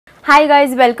Hi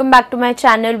guys, welcome back to my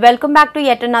channel. Welcome back to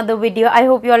yet another video. I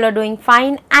hope you all are doing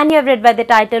fine and you have read by the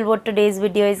title what today's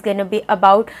video is going to be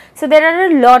about. So there are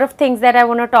a lot of things that I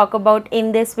want to talk about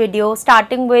in this video,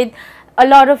 starting with a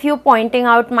lot of you pointing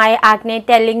out my acne,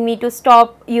 telling me to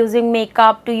stop using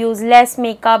makeup, to use less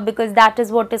makeup because that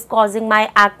is what is causing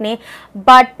my acne.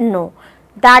 But no,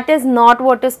 that is not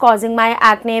what is causing my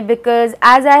acne, because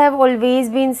as I have always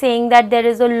been saying that there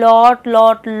is a lot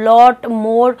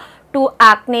more to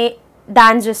acne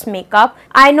than just makeup.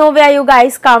 I know where you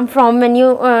guys come from when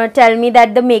you tell me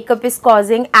that the makeup is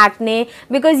causing acne,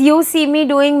 because you see me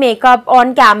doing makeup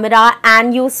on camera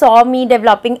and you saw me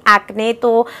developing acne.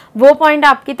 तो वो point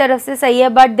आपकी तरफ से सही है,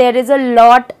 but there is a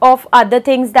lot of other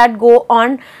things that go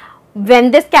on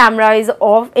when this camera is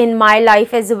off in my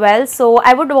life as well. So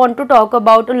I would want to talk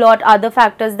about a lot other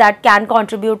factors that can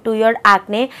contribute to your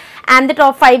acne, and the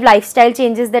top 5 lifestyle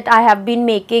changes that I have been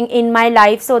making in my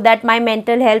life so that my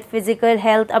mental health, physical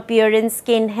health, appearance,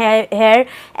 skin, hair,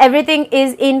 everything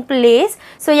is in place.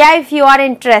 So yeah, if you are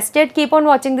interested, keep on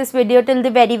watching this video till the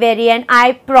very end.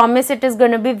 I promise it is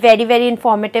going to be very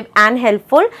informative and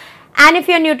helpful. And if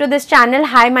you are new to this channel,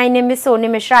 hi, my name is Soni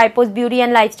Mishra. I post beauty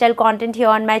and lifestyle content here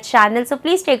on my channel. So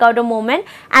please take out a moment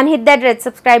and hit that red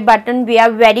subscribe button. We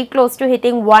are very close to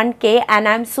hitting 1K and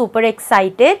I'm super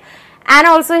excited. And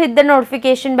also hit the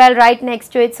notification bell right next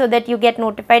to it so that you get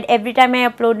notified every time I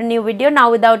upload a new video. Now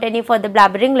without any further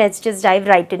blabbering, let's just dive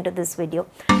right into this video.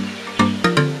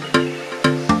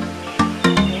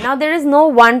 Now there is no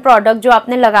one product जो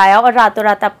आपने लगाया और रातों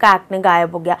रात आपका acne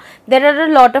गायब हो गया. There are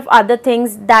a lot of other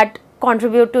things that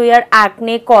contribute to your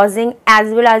acne causing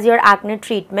as well as your acne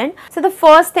treatment. So the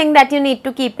first thing that you need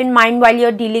to keep in mind while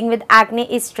you're dealing with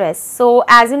acne is stress. So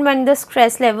as in when the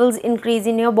stress levels increase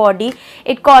in your body,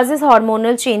 it causes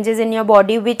hormonal changes in your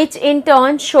body, which in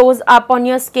turn shows up on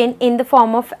your skin in the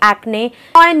form of acne.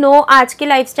 I know आज के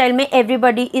lifestyle में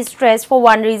everybody is stressed for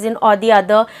one reason or the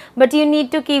other, but you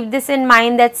need to keep this in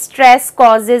mind that stress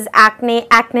causes acne,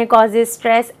 acne causes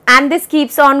stress, and this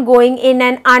keeps on going in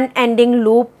an unending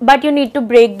loop. But you need to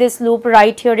break this loop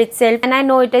right here itself, and I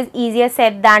know it is easier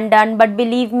said than done, but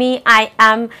believe me, I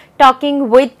am talking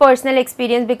with personal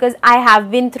experience because I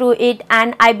have been through it,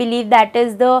 and I believe that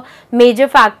is the major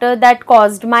factor that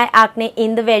caused my acne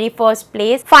in the very first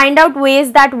place. Find out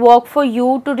ways that work for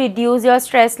you to reduce your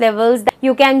stress levels.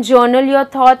 You can journal your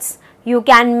thoughts, you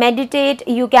can meditate,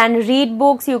 you can read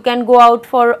books, you can go out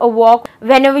for a walk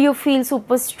whenever you feel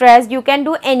super stressed. You can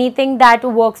do anything that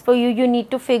works for you. You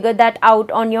need to figure that out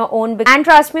on your own, and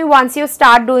trust me, once you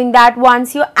start doing that,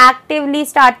 once you actively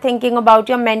start thinking about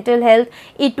your mental health,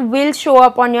 it will show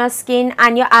up on your skin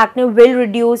and your acne will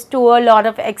reduce to a lot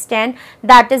of extent.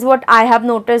 That is what I have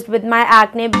noticed with my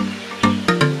acne.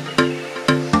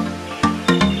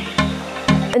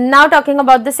 Now talking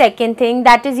about the second thing,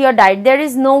 that is your diet. There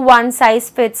is no one size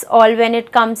fits all when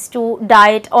it comes to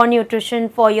diet or nutrition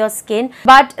for your skin,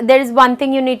 but there is one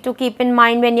thing you need to keep in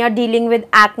mind when you're dealing with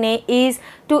acne is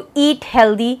to eat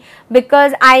healthy,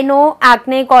 because I know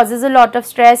acne causes a lot of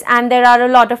stress and there are a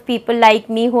lot of people like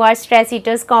me who are stress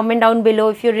eaters. Comment down below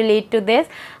if you relate to this.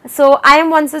 So I am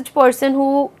one such person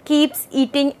who keeps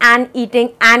eating and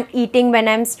eating when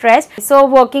I'm stressed. So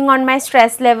working on my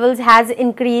stress levels has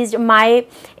increased my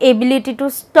ability to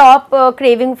stop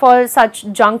craving for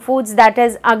such junk foods. That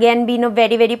has again been a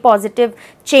very positive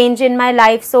change in my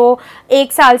life. So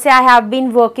एक साल से I have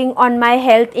been working on my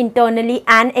health internally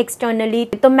and externally.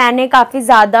 तो मैंने काफ़ी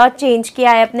ज़्यादा change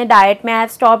किया है अपने डाइट में. I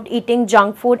have stopped eating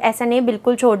junk food. ऐसा नहीं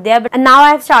बिल्कुल छोड़ दिया, but now I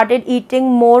have started eating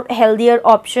more healthier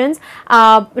options.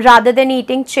 Rather than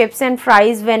eating chips and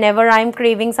fries whenever I am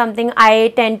craving something,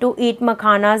 I tend to eat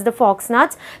makhanas, the fox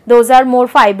nuts. Those are more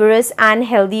fibrous and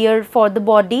healthier for the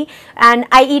body. And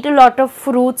I eat a lot of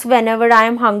fruits whenever I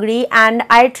am hungry, and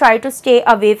I try to stay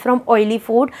away from oily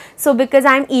food. So because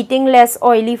I am eating less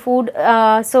oily food,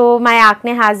 so my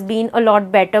acne has been a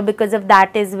lot better because of that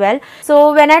as well.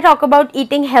 So when I talk about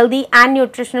eating healthy and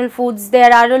nutritional foods,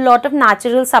 there are a lot of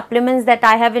natural supplements that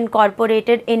I have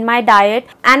incorporated in my diet,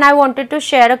 and I wanted to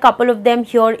share a couple of them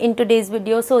here in today's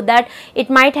video so that it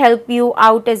might help you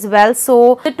out as well.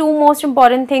 So the two most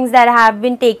important things that I have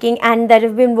been taking and that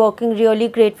have been working really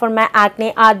great for my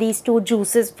acne are these two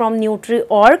juices from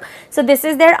Nutriorg. So this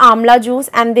is their Amla juice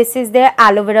and this is their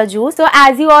aloe vera juice. So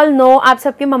as you all know, आप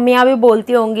सबकी मम्मियाँ भी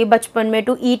बोलती होंगी बचपन में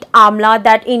to eat amla,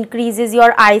 that increases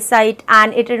your eyesight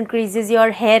and it increases your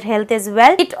hair health as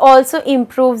well. It also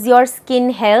improves your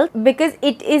skin health because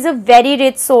it is a very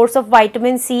rich source of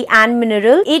vitamin C and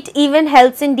mineral. It even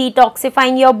helps in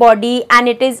detoxifying your body, and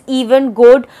it is even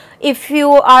good if you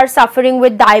are suffering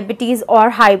with diabetes or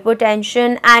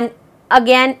hypertension. And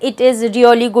again, it is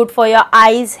really good for your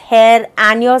eyes, hair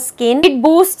and your skin. It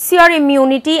boosts your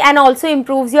immunity and also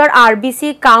improves your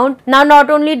RBC count. Now not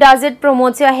only does it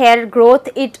promotes your hair growth,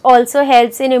 it also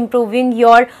helps in improving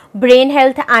your brain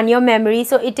health and your memory.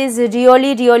 So it is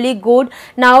really good.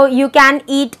 Now you can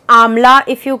eat amla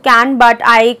if you can, but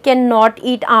I cannot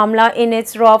eat amla in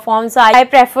its raw form, so I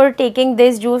prefer taking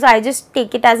this juice. I just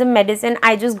take it as a medicine.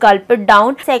 I just gulp it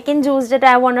down. Second juice that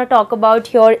I want to talk about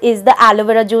here is the aloe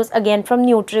vera juice, again from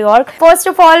Nutriorg. First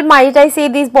of all, might I say,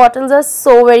 these bottles are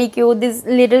so very cute. These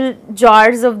little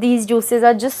jars of these juices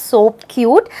are just so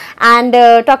cute. And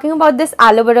talking about this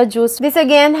aloe vera juice, this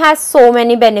again has so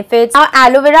many benefits. Now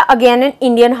aloe vera again in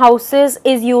Indian houses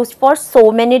is used for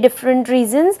so many different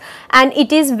reasons, and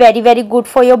it is very good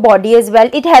for your body as well.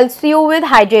 It helps you with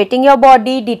hydrating your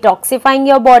body, detoxifying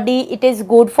your body. It is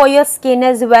good for your skin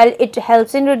as well. It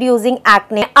helps in reducing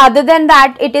acne. Other than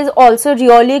that, it is also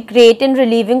really great in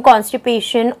relieving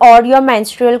constipation or your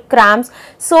menstrual cramps.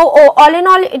 So all in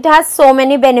all, it has so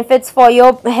many benefits for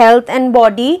your health and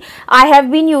body. I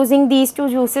have been using these two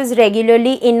juices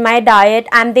regularly in my diet,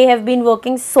 and they have been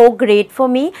working so great for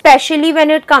me, especially when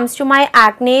it comes to my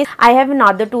acne. I have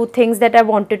another two things that I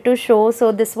wanted to show.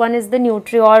 So this one is the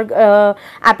Nutriorg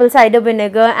apple cider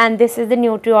vinegar, and this is the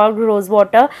Nutriorg rose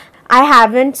water. I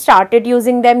haven't started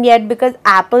using them yet because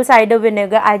apple cider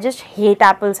vinegar, I just hate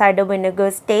apple cider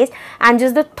vinegar's taste, and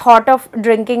just the thought of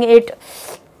drinking it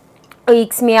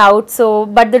ekes me out. So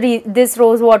but this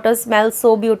rose water smells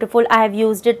so beautiful. I have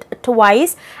used it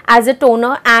twice as a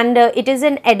toner, and it is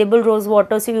an edible rose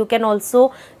water, so you can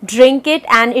also drink it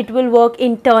and it will work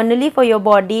internally for your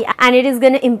body, and it is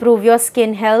going to improve your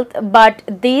skin health. But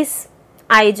this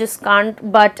I just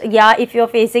can't. But yeah, if you're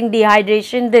facing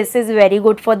dehydration, this is very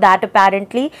good for that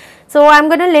apparently. So I'm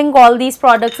going to link all these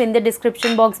products in the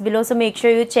description box below, so make sure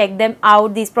you check them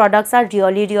out. These products are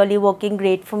really working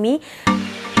great for me.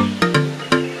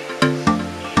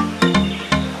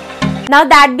 Now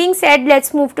that being said,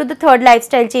 let's move to the third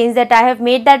lifestyle change that I have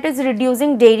made, that is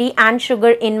reducing dairy and sugar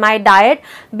in my diet.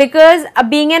 Because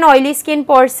being an oily skin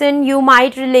person, you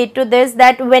might relate to this,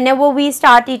 that whenever we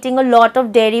start eating a lot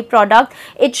of dairy product,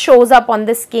 it shows up on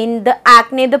the skin. The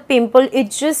acne, the pimple, it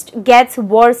just gets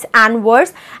worse and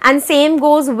worse, and same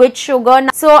goes with sugar.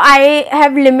 So I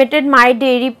have limited my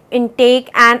dairy intake,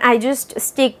 and I just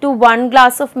stick to 1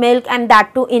 glass of milk, and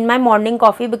that too in my morning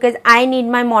coffee, because I need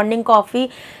my morning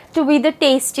coffee to be the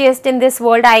tastiest in this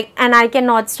world. I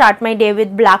cannot start my day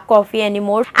with black coffee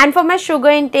anymore. And for my sugar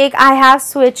intake, I have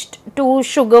switched to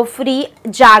sugar free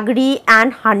jaggery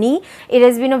and honey. It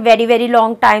has been a very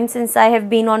long time since I have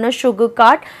been on a sugar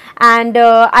cut, and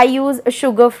I use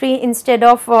sugar free instead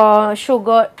of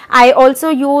sugar. I also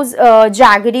use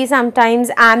jaggery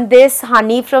sometimes, and this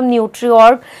honey from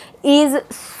Nutriorg is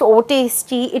so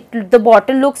tasty. The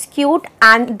bottle looks cute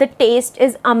and the taste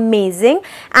is amazing,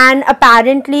 and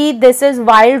apparently this is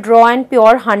wild, raw and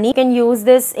pure honey. You can use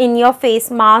this in your face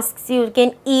masks, you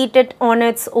can eat it on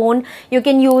its own, you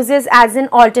can use this as an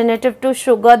alternative to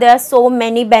sugar. There are so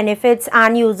many benefits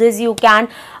and uses you can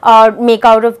make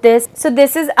out of this. So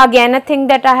this is again a thing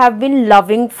that I have been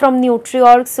loving from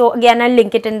Nutriorg. So again, I'll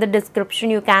link it in the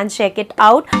description, you can check it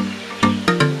out.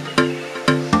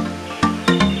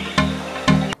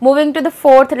 Moving to the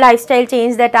fourth lifestyle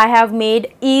change that I have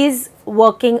made is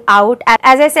working out.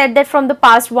 As I said that from the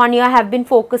past 1 year I have been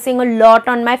focusing a lot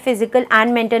on my physical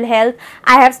and mental health.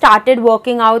 I have started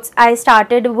working out. I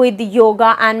started with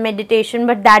yoga and meditation,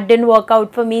 but that didn't work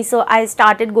out for me, so I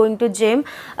started going to gym.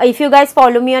 If you guys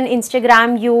follow me on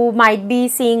Instagram, you might be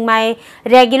seeing my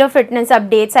regular fitness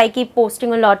updates. I keep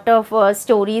posting a lot of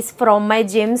stories from my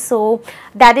gym, so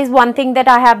that is one thing that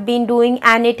I have been doing,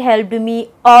 and it helped me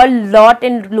a lot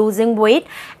in losing weight.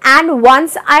 And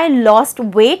once I lost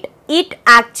weight, it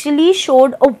actually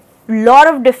showed a lot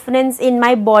of difference in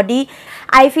my body.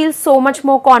 I feel so much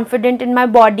more confident in my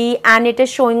body, and it is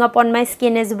showing up on my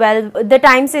skin as well. The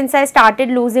time since I started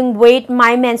losing weight,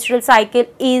 my menstrual cycle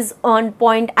is on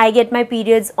point. I get my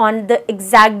periods on the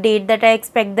exact date that I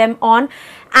expect them on,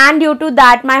 and due to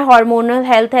that my hormonal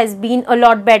health has been a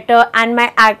lot better, and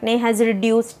my acne has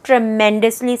reduced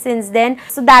tremendously since then.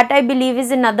 So that I believe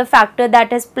is another factor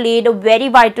that has played a very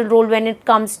vital role when it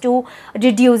comes to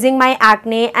reducing my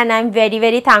acne, and I'm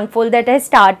very thankful that I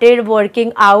started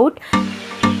working out.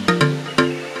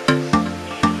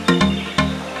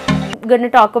 going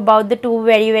to talk about the two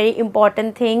very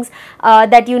important things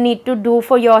that you need to do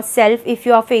for yourself if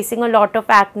you are facing a lot of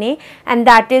acne, and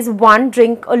that is one,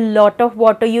 drink a lot of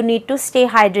water. You need to stay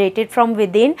hydrated from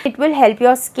within. It will help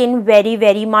your skin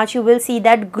very much. You will see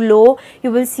that glow,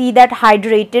 you will see that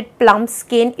hydrated plump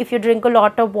skin if you drink a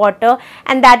lot of water,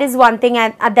 and that is one thing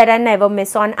that I never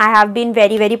miss on. I have been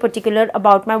very particular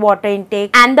about my water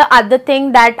intake. And the other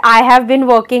thing that I have been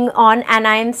working on and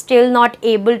I am still not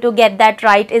able to get that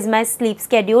right is my sleep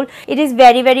schedule. It is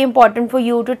very important for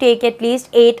you to take at least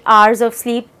 8 hours of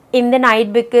sleep in the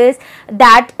night, because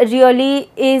that really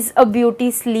is a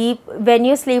beauty sleep. When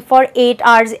you sleep for 8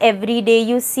 hours every day,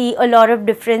 you see a lot of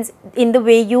difference in the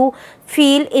way you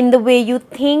feel, in the way you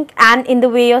think, and in the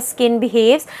way your skin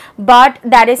behaves. But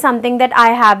that is something that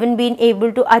I haven't been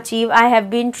able to achieve. I have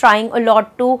been trying a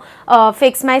lot to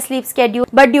fix my sleep schedule,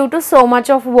 but due to so much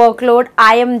of workload,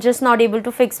 I am just not able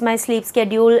to fix my sleep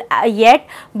schedule yet,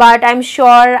 but I'm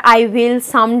sure I will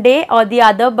someday or the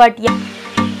other. But yeah,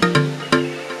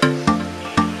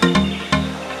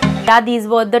 these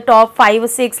were the top 5 or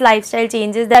 6 lifestyle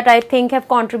changes that I think have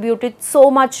contributed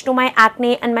so much to my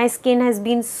acne, and my skin has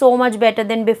been so much better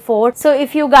than before. So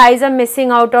if you guys are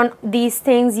missing out on these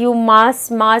things, you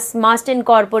must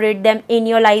incorporate them in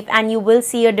your life, and you will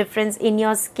see a difference in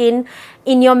your skin,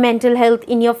 in your mental health,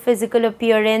 in your physical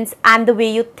appearance, and the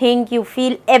way you think, you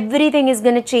feel. Everything is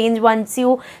going to change once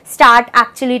you start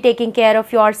actually taking care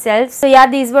of yourself. So yeah,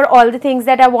 these were all the things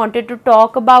that I wanted to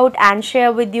talk about and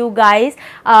share with you guys.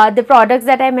 The products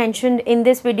that I mentioned in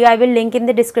this video, I will link in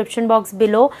the description box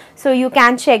below, so you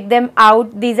can check them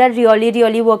out. These are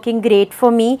really working great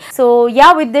for me. So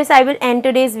yeah, with this I will end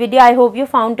today's video. I hope you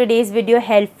found today's video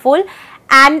helpful,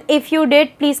 and if you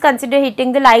did, please consider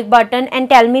hitting the like button and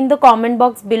tell me in the comment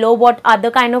box below what other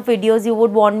kind of videos you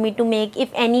would want me to make. If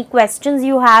any questions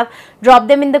you have, drop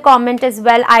them in the comment as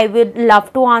well. I would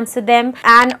love to answer them.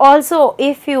 And also,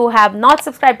 if you have not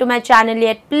subscribed to my channel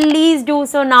yet, please do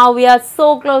so now. We are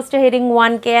so close to hitting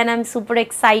 1K and I'm super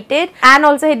excited. And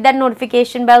also hit that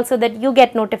notification bell so that you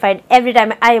get notified every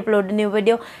time I upload a new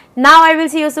video. Now I will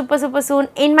see you super soon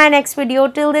in my next video.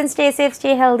 Till then, stay safe,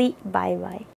 stay healthy. Bye.